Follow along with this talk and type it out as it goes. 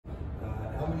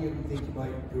many of you think you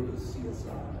might go to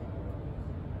CSI?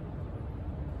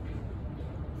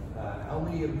 How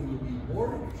many of you would be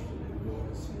more interested in going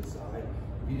to CSI if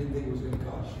you didn't think it was going to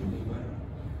cost you any money?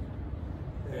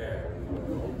 There we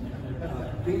go.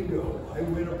 Bingo, I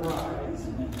win a prize.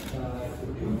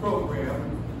 The new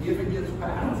program, if it gets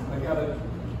passed, I got it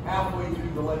halfway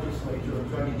through the legislature, I'm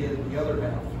trying to get it the other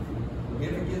half.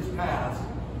 If it gets passed,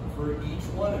 for each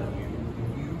one of you, when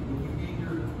you get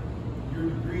your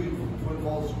degree from Twin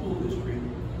Falls School District,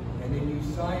 and then you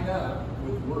sign up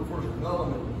with the Workforce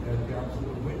Development Council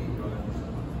that Whitney runs,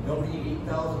 there'll be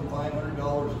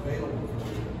 $8,500 available for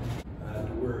you,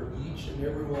 to where each and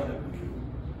every one of you,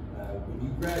 when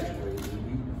you graduate,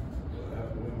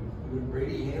 when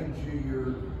Brady hands you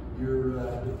your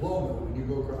diploma, when you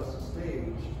go across the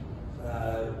stage,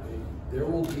 there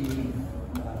will be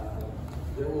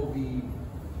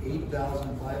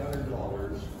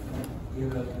 $8,500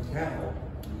 in an account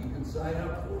you can sign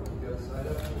up for. You got to sign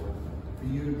up for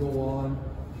you to go on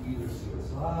to either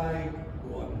CSI,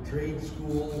 go on to trade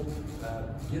school,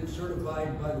 get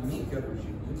certified by the Meat Cutters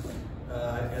Union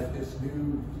at this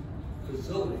new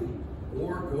facility,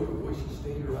 or go to Boise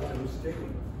State or Idaho State.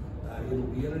 It'll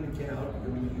be in an account.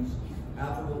 You're going to use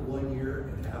half of it 1 year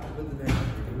and half of it the next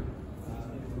year.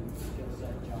 Skill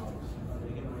set jobs, are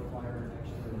they going to require an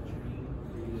extra training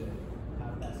for you to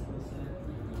have that skill set?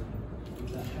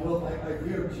 Well, I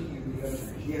guarantee you the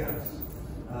answer is yes.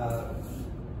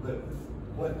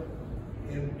 But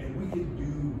and we can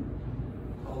do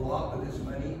a lot with this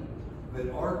money,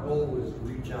 but our goal is to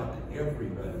reach out to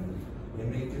everybody and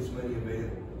make this money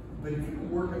available. But if you're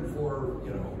working for,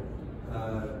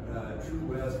 True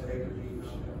West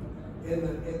Aggregation, I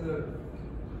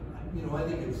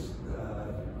think it's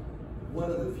one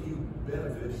of the few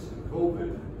benefits of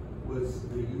COVID was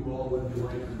that you all lived your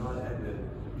life and not had to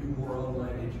do more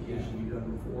online education you've done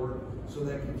before. So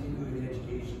that continuing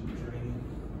education and training,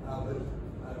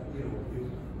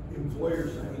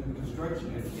 employers, construction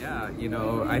industry.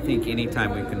 Yeah, I think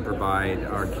anytime we can provide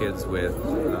our kids with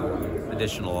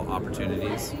additional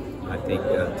opportunities, I think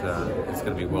that it's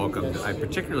going to be welcomed. I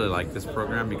particularly like this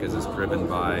program because it's driven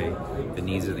by the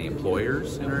needs of the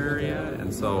employers in our area,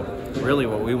 and so really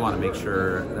what we want to make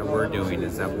sure that we're doing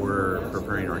is that we're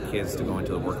preparing our kids to go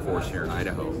into the workforce here in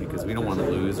Idaho, because we don't want to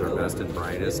lose our best and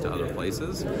brightest to other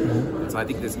places. And so I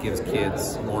think this gives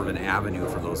kids more of an avenue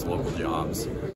for those local jobs.